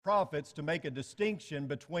prophets to make a distinction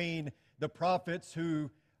between the prophets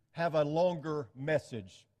who have a longer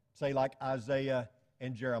message, say like Isaiah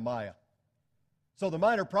and Jeremiah. So the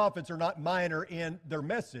minor prophets are not minor in their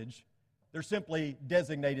message. They're simply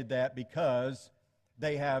designated that because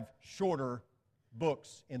they have shorter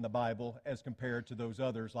books in the Bible as compared to those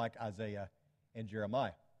others like Isaiah and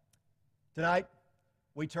Jeremiah. Tonight,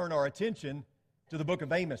 we turn our attention to the book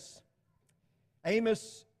of Amos.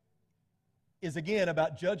 Amos is again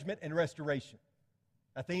about judgment and restoration,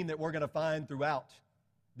 a theme that we're going to find throughout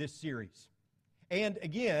this series. And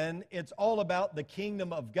again, it's all about the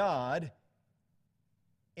kingdom of God,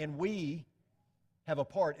 and we have a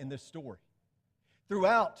part in this story.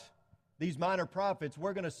 Throughout these minor prophets,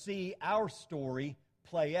 we're going to see our story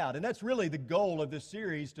play out. And that's really the goal of this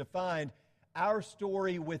series, to find our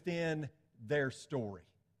story within their story.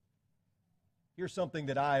 Here's something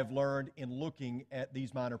that I have learned in looking at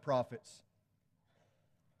these minor prophets.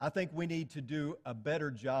 I think we need to do a better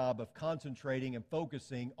job of concentrating and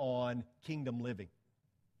focusing on kingdom living.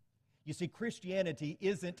 You see, Christianity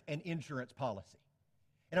isn't an insurance policy.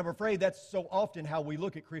 And I'm afraid that's so often how we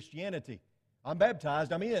look at Christianity. I'm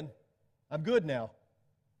baptized, I'm in, I'm good now.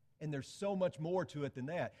 And there's so much more to it than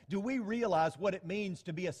that. Do we realize what it means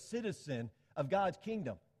to be a citizen of God's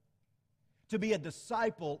kingdom? To be a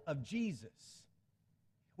disciple of Jesus?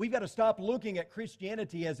 We've got to stop looking at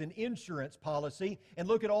Christianity as an insurance policy and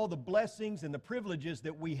look at all the blessings and the privileges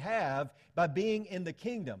that we have by being in the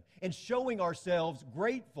kingdom and showing ourselves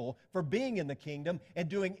grateful for being in the kingdom and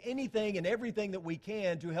doing anything and everything that we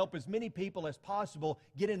can to help as many people as possible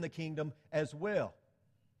get in the kingdom as well.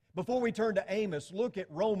 Before we turn to Amos, look at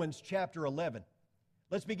Romans chapter 11.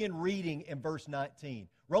 Let's begin reading in verse 19.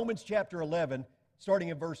 Romans chapter 11, starting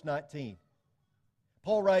in verse 19.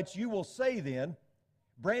 Paul writes, "You will say then,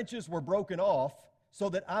 branches were broken off so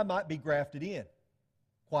that I might be grafted in."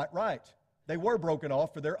 Quite right. They were broken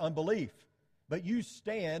off for their unbelief, but you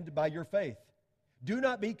stand by your faith. Do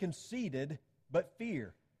not be conceited, but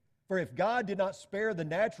fear. For if God did not spare the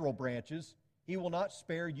natural branches, He will not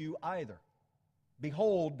spare you either.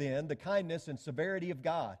 Behold, then, the kindness and severity of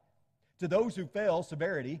God. To those who fell,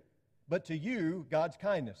 severity, but to you, God's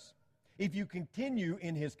kindness. If you continue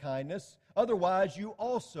in His kindness, otherwise you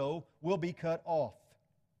also will be cut off.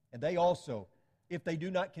 And they also, if they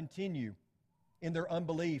do not continue in their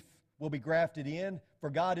unbelief, will be grafted in, for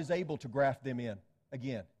God is able to graft them in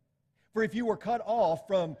again. For if you were cut off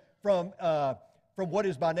from what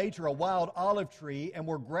is by nature a wild olive tree and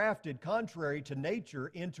were grafted contrary to nature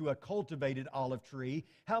into a cultivated olive tree,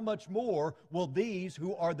 how much more will these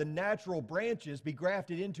who are the natural branches be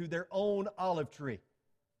grafted into their own olive tree?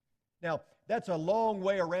 Now, that's a long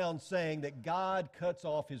way around saying that God cuts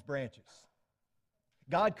off His branches.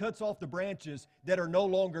 God cuts off the branches that are no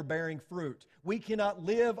longer bearing fruit. We cannot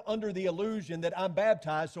live under the illusion that I'm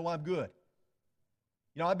baptized, so I'm good.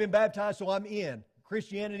 You know, I've been baptized, so I'm in.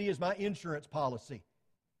 Christianity is my insurance policy.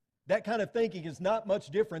 That kind of thinking is not much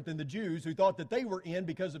different than the Jews who thought that they were in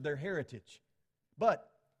because of their heritage.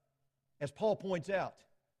 But, as Paul points out,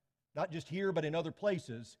 not just here but in other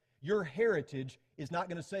places, your heritage is not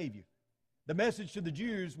going to save you. The message to the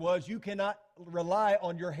Jews was you cannot rely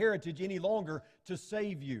on your heritage any longer to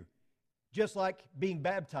save you. Just like being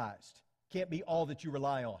baptized can't be all that you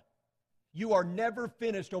rely on. You are never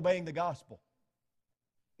finished obeying the gospel.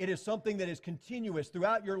 It is something that is continuous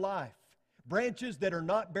throughout your life. Branches that are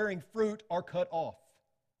not bearing fruit are cut off.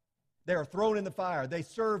 They are thrown in the fire. They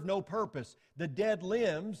serve no purpose. The dead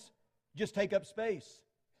limbs just take up space.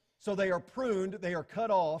 So they are pruned, they are cut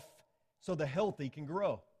off, so the healthy can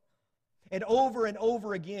grow. And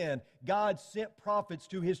over again, God sent prophets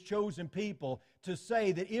to His chosen people to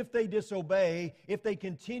say that if they disobey, if they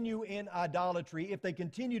continue in idolatry, if they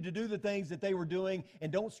continue to do the things that they were doing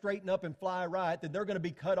and don't straighten up and fly right, then they're going to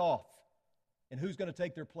be cut off. And who's going to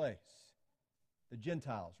take their place? The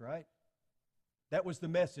Gentiles, right? That was the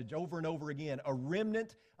message over and over again. A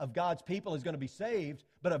remnant of God's people is going to be saved,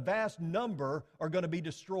 but a vast number are going to be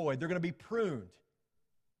destroyed. They're going to be pruned.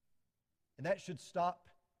 And that should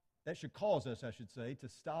cause us, I should say, to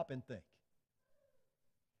stop and think.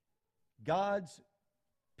 God's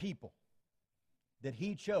people that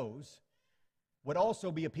He chose would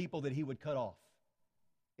also be a people that He would cut off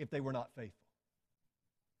if they were not faithful.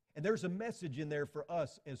 And there's a message in there for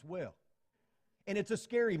us as well. And it's a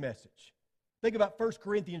scary message. Think about 1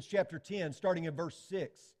 Corinthians chapter 10, starting in verse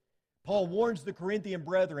 6. Paul warns the Corinthian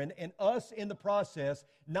brethren and us in the process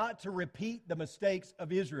not to repeat the mistakes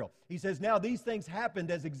of Israel. He says, now these things happened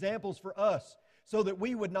as examples for us, so that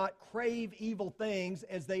we would not crave evil things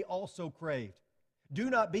as they also craved. Do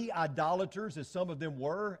not be idolaters, as some of them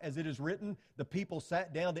were, as it is written, the people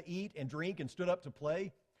sat down to eat and drink and stood up to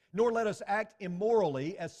play. Nor let us act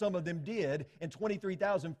immorally, as some of them did, and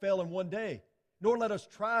 23,000 fell in one day. Nor let us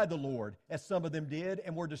try the Lord, as some of them did,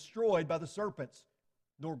 and were destroyed by the serpents.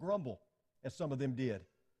 Nor grumble, as some of them did,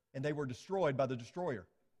 and they were destroyed by the destroyer.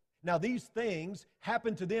 Now these things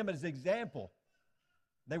happened to them as an example.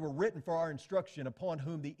 They were written for our instruction, upon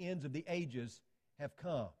whom the ends of the ages have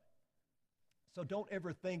come. So don't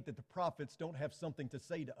ever think that the prophets don't have something to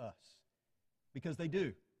say to us, because they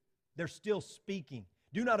do. They're still speaking.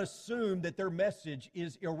 Do not assume that their message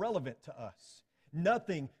is irrelevant to us.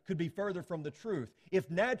 Nothing could be further from the truth.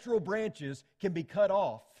 If natural branches can be cut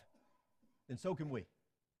off, then so can we.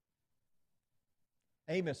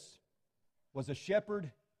 Amos was a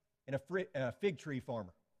shepherd and a fig tree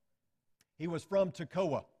farmer. He was from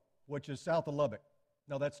Tekoa, which is south of Lubbock.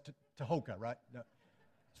 No, that's Tahoka, right? No.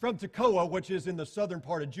 It's from Tekoa, which is in the southern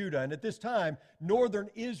part of Judah. And at this time, northern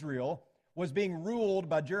Israel was being ruled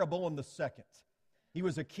by Jeroboam II. He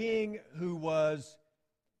was a king who was,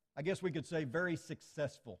 I guess we could say, very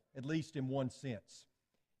successful, at least in one sense.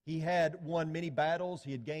 He had won many battles.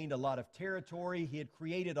 He had gained a lot of territory. He had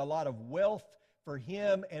created a lot of wealth for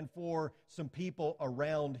him and for some people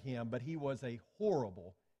around him. But he was a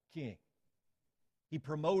horrible king. He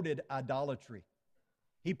promoted idolatry.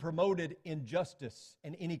 He promoted injustice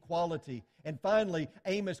and inequality. And finally,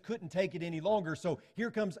 Amos couldn't take it any longer. So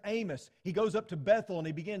here comes Amos. He goes up to Bethel and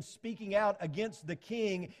he begins speaking out against the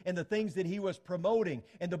king and the things that he was promoting.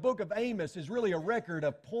 And the book of Amos is really a record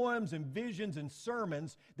of poems and visions and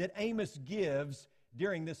sermons that Amos gives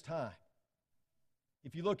during this time.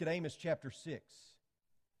 If you look at Amos chapter 6,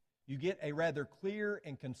 you get a rather clear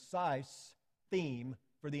and concise theme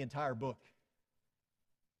for the entire book.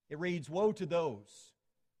 It reads, "Woe to those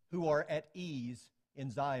who are at ease in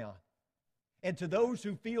Zion, and to those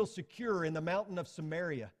who feel secure in the mountain of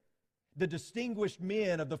Samaria, the distinguished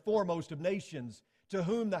men of the foremost of nations, to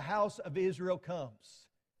whom the house of Israel comes."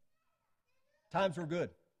 Times were good,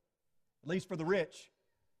 at least for the rich.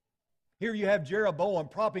 Here you have Jeroboam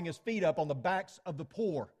propping his feet up on the backs of the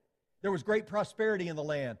poor. There was great prosperity in the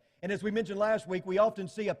land. And as we mentioned last week, we often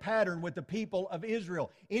see a pattern with the people of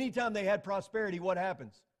Israel. Anytime they had prosperity, what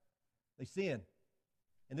happens? They sin.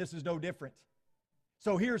 And this is no different.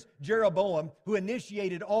 So here's Jeroboam, who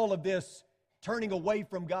initiated all of this turning away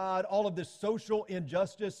from God, all of this social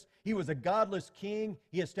injustice. He was a godless king.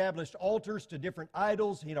 He established altars to different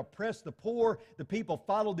idols. He oppressed the poor. The people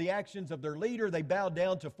followed the actions of their leader. They bowed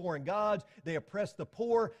down to foreign gods. They oppressed the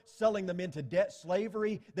poor, selling them into debt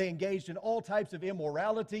slavery. They engaged in all types of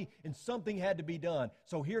immorality, and something had to be done.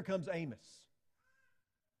 So here comes Amos.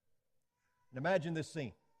 And imagine this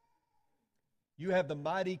scene. You have the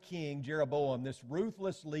mighty king Jeroboam, this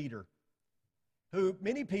ruthless leader, who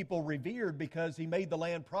many people revered because he made the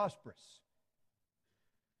land prosperous.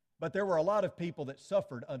 But there were a lot of people that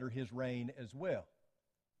suffered under his reign as well.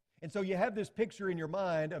 And so you have this picture in your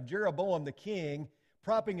mind of Jeroboam the king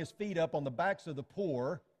propping his feet up on the backs of the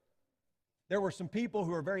poor. There were some people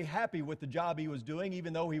who were very happy with the job he was doing,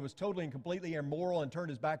 even though he was totally and completely immoral and turned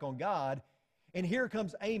his back on God. And here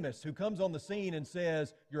comes Amos, who comes on the scene and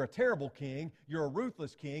says, "You're a terrible king, you're a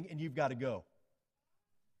ruthless king, and you've got to go."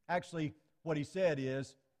 Actually, what he said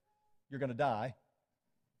is, you're going to die.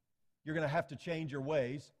 You're going to have to change your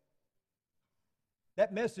ways.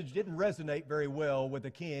 That message didn't resonate very well with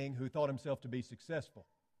a king who thought himself to be successful.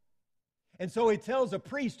 And so he tells a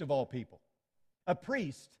priest of all people, a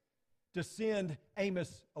priest, to send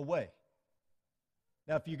Amos away.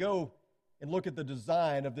 Now, if you go and look at the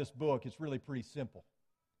design of this book, it's really pretty simple.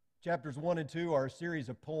 Chapters 1 and 2 are a series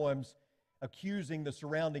of poems accusing the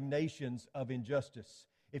surrounding nations of injustice.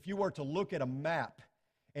 If you were to look at a map,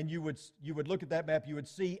 and you would look at that map, you would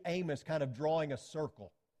see Amos kind of drawing a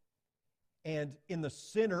circle. And in the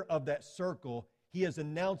center of that circle, he is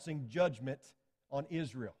announcing judgment on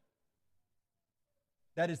Israel.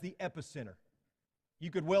 That is the epicenter. You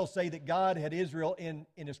could well say that God had Israel in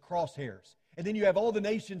his crosshairs. And then you have all the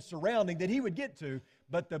nations surrounding that he would get to,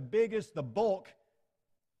 but the bulk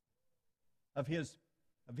of his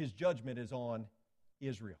judgment is on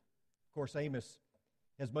Israel. Of course, Amos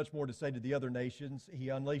has much more to say to the other nations. He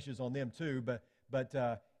unleashes on them too,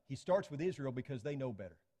 but he starts with Israel because they know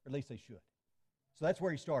better, or at least they should. So that's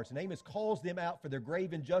where he starts. And Amos calls them out for their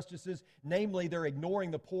grave injustices, namely they're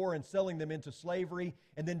ignoring the poor and selling them into slavery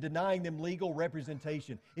and then denying them legal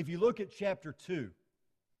representation. If you look at chapter 2,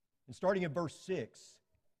 and starting in verse 6,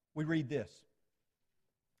 we read this.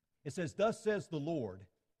 It says, "Thus says the Lord,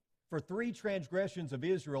 for 3 transgressions of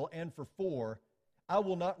Israel and for 4, I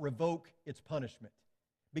will not revoke its punishment,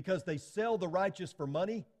 because they sell the righteous for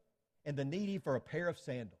money and the needy for a pair of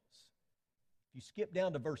sandals. If you skip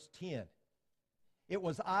down to verse 10, it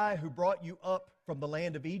was I who brought you up from the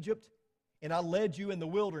land of Egypt, and I led you in the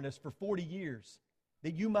wilderness for 40 years,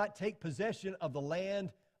 that you might take possession of the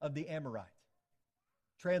land of the Amorites.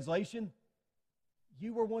 Translation,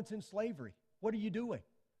 you were once in slavery. What are you doing?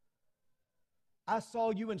 I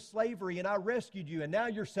saw you in slavery and I rescued you, and now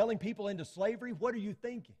you're selling people into slavery? What are you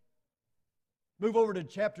thinking? Move over to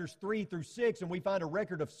chapters 3 through 6, and we find a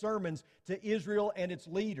record of sermons to Israel and its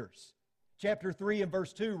leaders. Chapter 3 and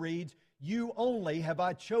verse 2 reads, "You only have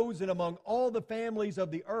I chosen among all the families of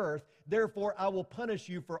the earth, therefore I will punish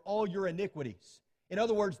you for all your iniquities." In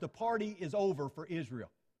other words, the party is over for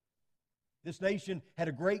Israel. This nation had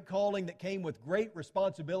a great calling that came with great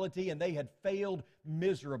responsibility, and they had failed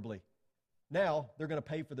miserably. Now they're going to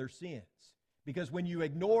pay for their sins. Because when you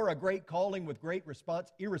ignore a great calling with great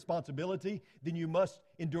irresponsibility, then you must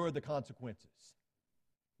endure the consequences.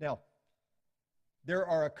 Now, there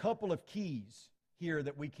are a couple of keys here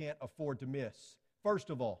that we can't afford to miss.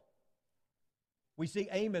 First of all, we see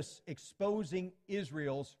Amos exposing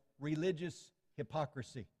Israel's religious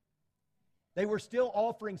hypocrisy. They were still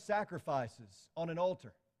offering sacrifices on an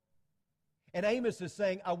altar. And Amos is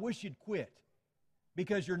saying, I wish you'd quit,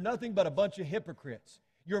 because you're nothing but a bunch of hypocrites.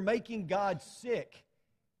 You're making God sick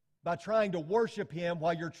by trying to worship Him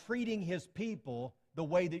while you're treating His people the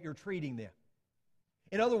way that you're treating them.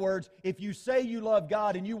 In other words, if you say you love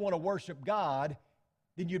God and you want to worship God,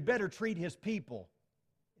 then you'd better treat His people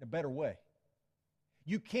in a better way.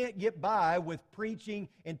 You can't get by with preaching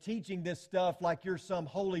and teaching this stuff like you're some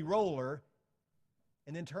holy roller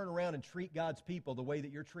and then turn around and treat God's people the way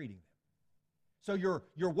that you're treating them. So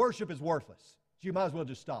your worship is worthless. So you might as well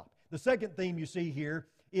just stop. The second theme you see here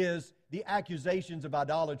is the accusations of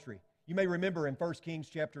idolatry. You may remember in 1 Kings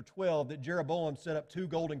chapter 12 that Jeroboam set up 2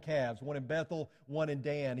 golden calves, one in Bethel, one in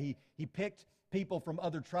Dan. He picked people from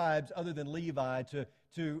other tribes other than Levi to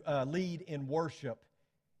lead in worship.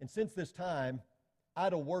 And since this time,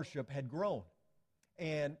 idol worship had grown.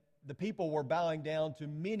 And the people were bowing down to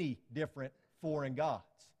many different foreign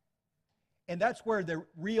gods. And that's where the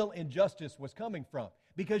real injustice was coming from.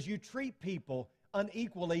 Because you treat people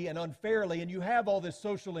unequally and unfairly, and you have all this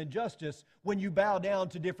social injustice when you bow down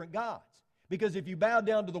to different gods. Because if you bow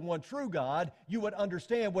down to the one true God, you would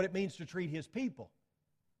understand what it means to treat His people.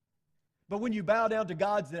 But when you bow down to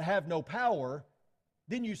gods that have no power,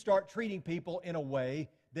 then you start treating people in a way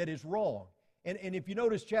that is wrong. And if you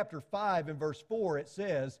notice chapter 5 and verse 4, it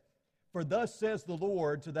says, "For thus says the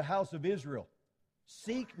Lord to the house of Israel,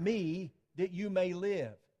 seek me that you may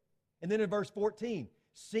live." And then in verse 14,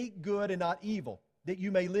 "Seek good and not evil, that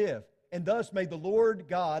you may live, and thus may the Lord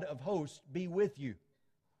God of hosts be with you."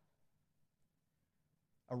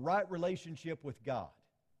 A right relationship with God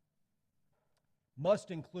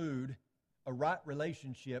must include a right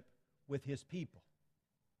relationship with His people.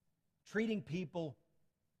 Treating people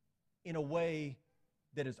in a way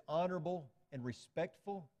that is honorable and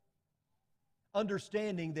respectful,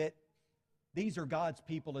 understanding that these are God's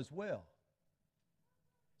people as well.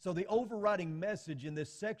 So the overriding message in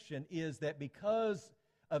this section is that because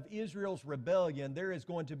of Israel's rebellion, there is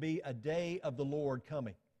going to be a day of the Lord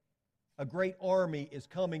coming. A great army is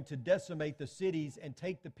coming to decimate the cities and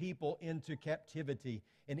take the people into captivity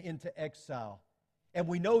and into exile. And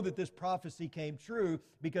we know that this prophecy came true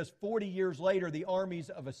because 40 years later, the armies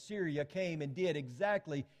of Assyria came and did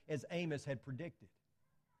exactly as Amos had predicted.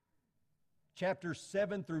 Chapters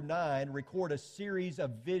 7 through 9 record a series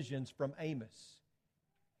of visions from Amos.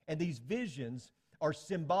 And these visions are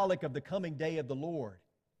symbolic of the coming day of the Lord.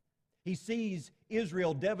 He sees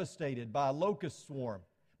Israel devastated by a locust swarm,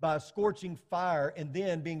 by a scorching fire, and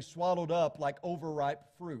then being swallowed up like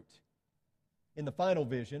overripe fruit. In the final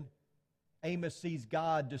vision, Amos sees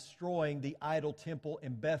God destroying the idol temple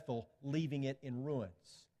in Bethel, leaving it in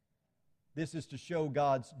ruins. This is to show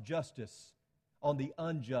God's justice on the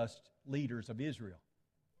unjust leaders of Israel.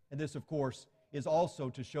 And this, of course, is also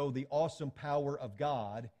to show the awesome power of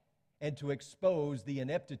God and to expose the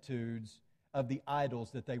ineptitudes of the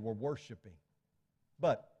idols that they were worshiping.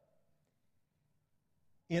 But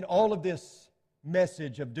in all of this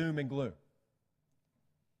message of doom and gloom,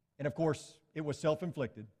 and of course it was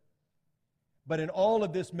self-inflicted, but in all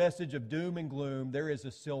of this message of doom and gloom, there is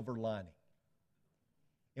a silver lining.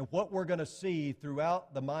 And what we're going to see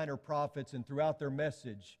throughout the minor prophets and throughout their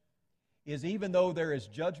message is even though there is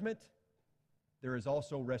judgment, there is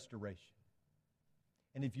also restoration.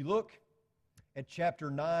 And if you look at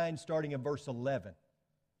chapter 9, starting in verse 11,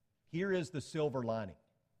 here is the silver lining.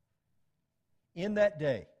 "In that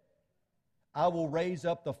day, I will raise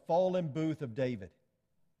up the fallen booth of David,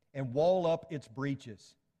 and wall up its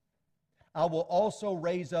breaches. I will also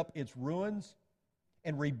raise up its ruins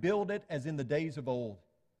and rebuild it as in the days of old,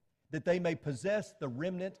 that they may possess the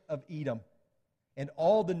remnant of Edom and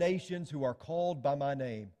all the nations who are called by my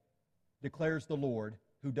name, declares the Lord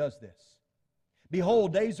who does this.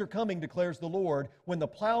 Behold, days are coming, declares the Lord, when the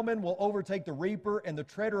plowman will overtake the reaper and the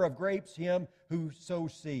treader of grapes him who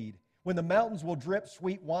sows seed, when the mountains will drip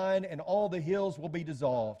sweet wine and all the hills will be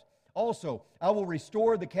dissolved. Also, I will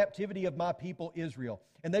restore the captivity of my people Israel,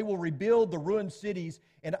 and they will rebuild the ruined cities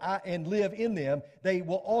and live in them. They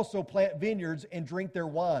will also plant vineyards and drink their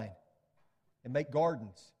wine, and make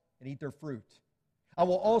gardens and eat their fruit. I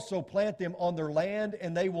will also plant them on their land,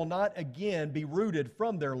 and they will not again be rooted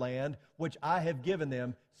from their land, which I have given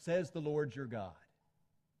them, says the Lord your God.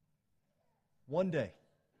 One day,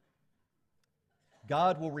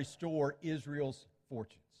 God will restore Israel's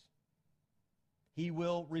fortunes. He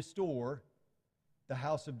will restore the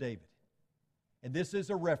house of David. And this is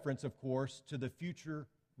a reference, of course, to the future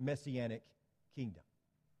Messianic kingdom.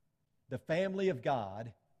 The family of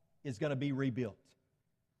God is going to be rebuilt.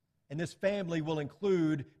 And this family will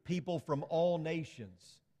include people from all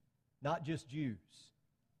nations, not just Jews.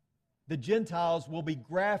 The Gentiles will be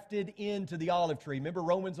grafted into the olive tree. Remember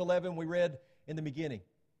Romans 11 we read in the beginning?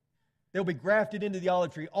 They'll be grafted into the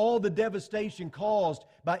olive tree. All the devastation caused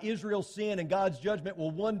by Israel's sin and God's judgment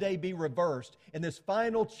will one day be reversed. And this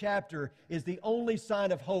final chapter is the only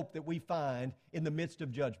sign of hope that we find in the midst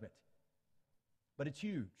of judgment. But it's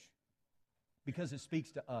huge because it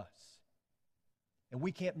speaks to us. And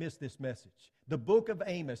we can't miss this message. The book of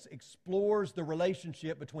Amos explores the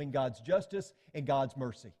relationship between God's justice and God's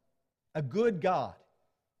mercy. A good God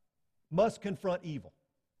must confront evil,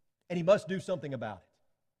 and He must do something about it.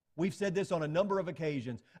 We've said this on a number of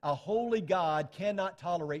occasions. A holy God cannot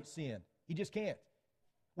tolerate sin. He just can't.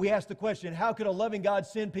 We ask the question, how can a loving God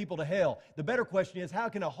send people to hell? The better question is, how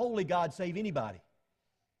can a holy God save anybody?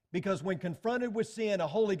 Because when confronted with sin, a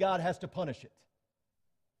holy God has to punish it.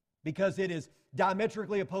 Because it is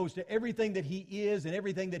diametrically opposed to everything that He is and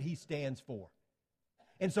everything that He stands for.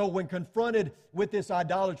 And so when confronted with this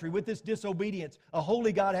idolatry, with this disobedience, a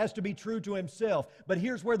holy God has to be true to Himself. But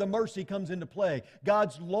here's where the mercy comes into play.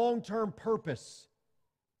 God's long-term purpose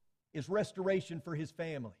is restoration for His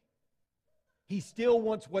family. He still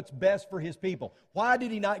wants what's best for His people. Why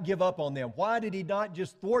did He not give up on them? Why did He not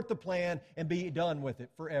just thwart the plan and be done with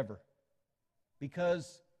it forever?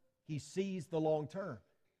 Because He sees the long term.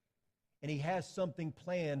 And He has something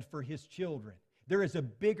planned for His children. There is a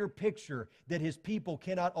bigger picture that His people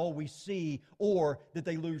cannot always see or that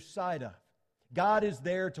they lose sight of. God is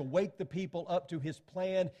there to wake the people up to His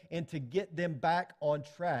plan and to get them back on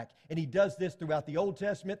track. And He does this throughout the Old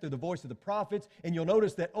Testament, through the voice of the prophets. And you'll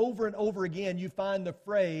notice that over and over again you find the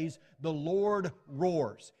phrase, the Lord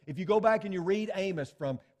roars. If you go back and you read Amos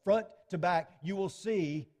from front to back, you will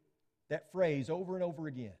see that phrase over and over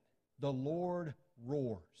again. The Lord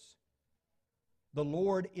roars. The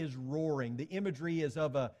Lord is roaring. The imagery is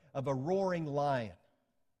of a roaring lion,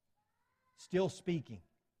 still speaking,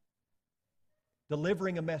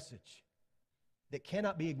 delivering a message that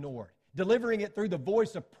cannot be ignored, delivering it through the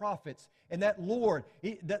voice of prophets. And that Lord,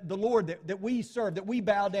 the Lord that we serve, that we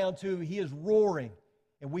bow down to, He is roaring,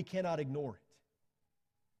 and we cannot ignore it.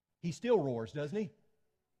 He still roars, doesn't He?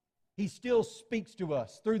 He still speaks to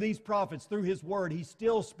us through these prophets, through His Word. He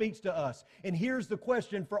still speaks to us. And here's the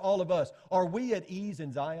question for all of us. Are we at ease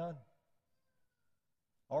in Zion?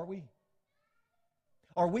 Are we?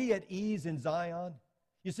 Are we at ease in Zion?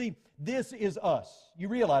 You see, this is us. You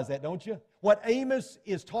realize that, don't you? What Amos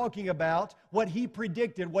is talking about, what he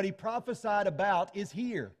predicted, what he prophesied about is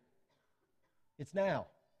here. It's now.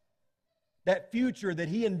 That future that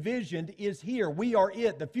he envisioned is here. We are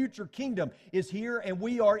it. The future kingdom is here, and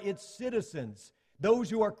we are its citizens. Those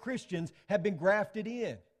who are Christians have been grafted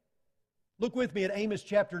in. Look with me at Amos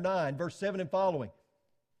chapter 9, verse 7 and following.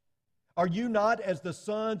 Are you not as the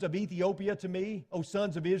sons of Ethiopia to me, O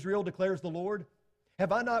sons of Israel, declares the Lord?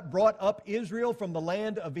 Have I not brought up Israel from the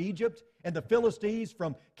land of Egypt, and the Philistines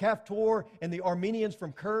from Caphtor, and the Armenians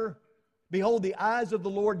from Kir? Behold, the eyes of the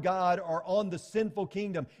Lord God are on the sinful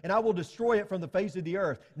kingdom, and I will destroy it from the face of the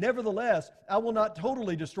earth. Nevertheless, I will not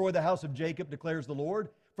totally destroy the house of Jacob, declares the Lord.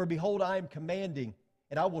 For behold, I am commanding,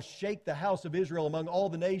 and I will shake the house of Israel among all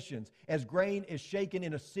the nations, as grain is shaken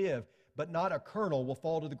in a sieve, but not a kernel will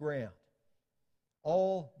fall to the ground.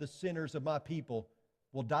 All the sinners of my people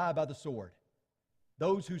will die by the sword.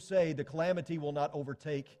 Those who say the calamity will not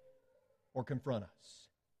overtake or confront us.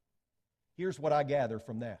 Here's what I gather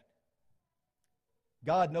from that.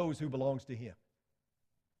 God knows who belongs to Him.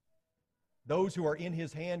 Those who are in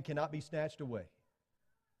His hand cannot be snatched away.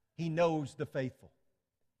 He knows the faithful.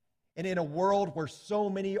 And in a world where so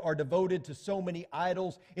many are devoted to so many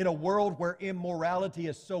idols, in a world where immorality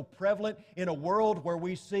is so prevalent, in a world where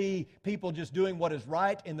we see people just doing what is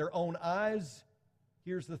right in their own eyes,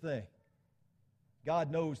 here's the thing.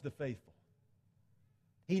 God knows the faithful.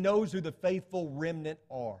 He knows who the faithful remnant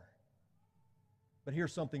are. But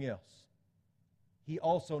here's something else. He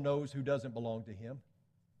also knows who doesn't belong to Him.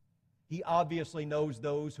 He obviously knows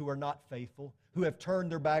those who are not faithful, who have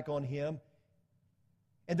turned their back on Him.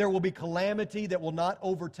 And there will be calamity that will not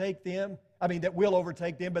overtake them. That will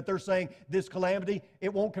overtake them, but they're saying this calamity,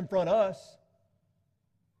 it won't confront us.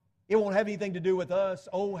 It won't have anything to do with us.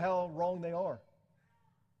 Oh, how wrong they are.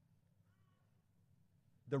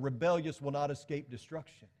 The rebellious will not escape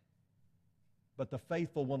destruction, but the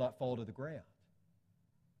faithful will not fall to the ground.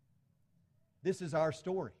 This is our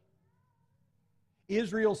story.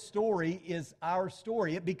 Israel's story is our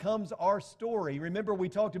story. It becomes our story. Remember, we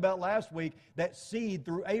talked about last week that seed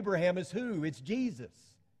through Abraham is who? It's Jesus.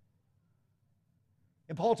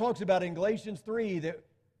 And Paul talks about in Galatians 3 that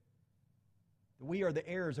we are the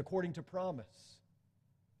heirs according to promise.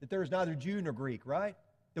 That there is neither Jew nor Greek, right?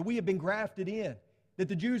 That we have been grafted in. That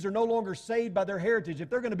the Jews are no longer saved by their heritage. If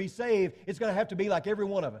they're going to be saved, it's going to have to be like every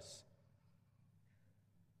one of us.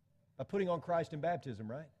 By putting on Christ in baptism,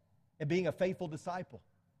 right? And being a faithful disciple.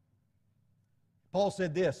 Paul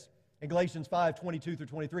said this in Galatians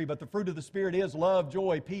 5:22-23, but the fruit of the Spirit is love,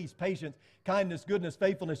 joy, peace, patience, kindness, goodness,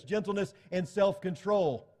 faithfulness, gentleness, and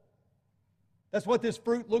self-control. That's what this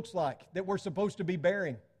fruit looks like that we're supposed to be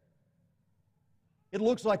bearing. It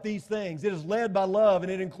looks like these things. It is led by love,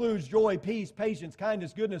 and it includes joy, peace, patience,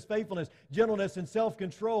 kindness, goodness, faithfulness, gentleness, and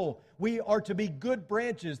self-control. We are to be good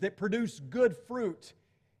branches that produce good fruit.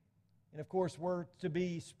 And of course, we're to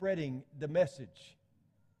be spreading the message,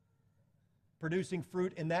 producing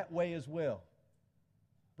fruit in that way as well,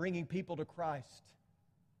 bringing people to Christ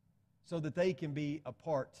so that they can be a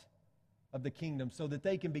part of the kingdom, so that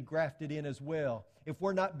they can be grafted in as well. If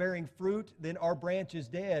we're not bearing fruit, then our branch is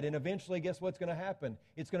dead, and eventually, guess what's going to happen?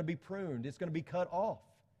 It's going to be pruned. It's going to be cut off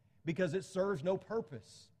because it serves no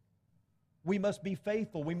purpose. We must be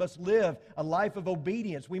faithful. We must live a life of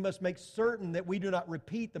obedience. We must make certain that we do not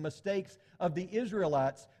repeat the mistakes of the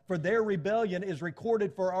Israelites, for their rebellion is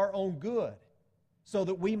recorded for our own good, so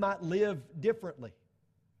that we might live differently.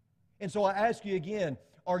 And so I ask you again,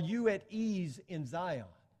 are you at ease in Zion?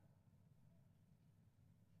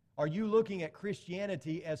 Are you looking at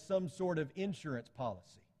Christianity as some sort of insurance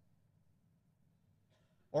policy?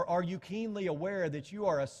 Or are you keenly aware that you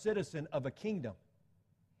are a citizen of a kingdom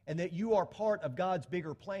and that you are part of God's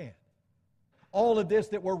bigger plan? All of this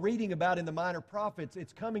that we're reading about in the Minor Prophets,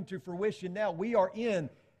 it's coming to fruition now. We are in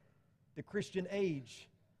the Christian age.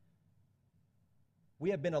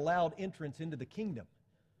 We have been allowed entrance into the kingdom.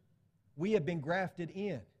 We have been grafted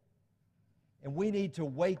in. And we need to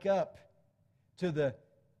wake up to the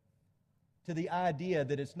idea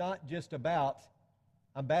that it's not just about,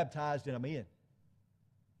 I'm baptized and I'm in.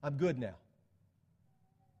 I'm good now.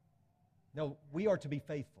 No, we are to be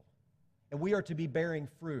faithful. And we are to be bearing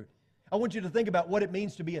fruit. I want you to think about what it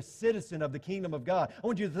means to be a citizen of the kingdom of God. I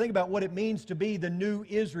want you to think about what it means to be the new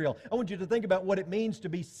Israel. I want you to think about what it means to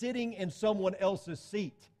be sitting in someone else's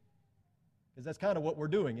seat. Because that's kind of what we're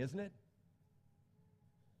doing, isn't it?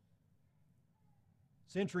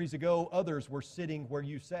 Centuries ago, others were sitting where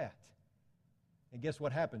you sat. And guess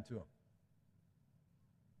what happened to them?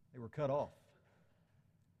 They were cut off.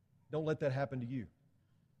 Don't let that happen to you.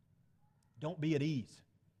 Don't be at ease.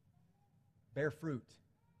 Bear fruit.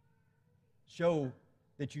 Show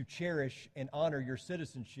that you cherish and honor your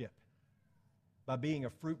citizenship by being a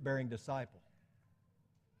fruit-bearing disciple.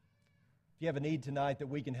 If you have a need tonight that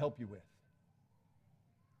we can help you with,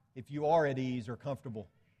 if you are at ease or comfortable,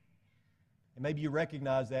 and maybe you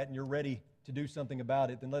recognize that and you're ready to do something about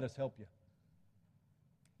it, then let us help you.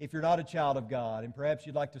 If you're not a child of God and perhaps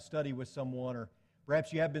you'd like to study with someone, or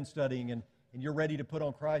perhaps you have been studying and you're ready to put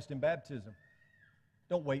on Christ in baptism,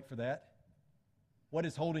 don't wait for that. What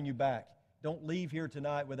is holding you back? Don't leave here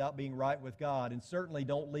tonight without being right with God, and certainly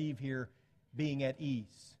don't leave here being at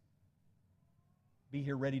ease. Be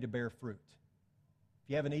here ready to bear fruit. If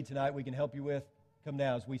you have a need tonight we can help you with, come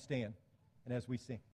now as we stand and as we sing.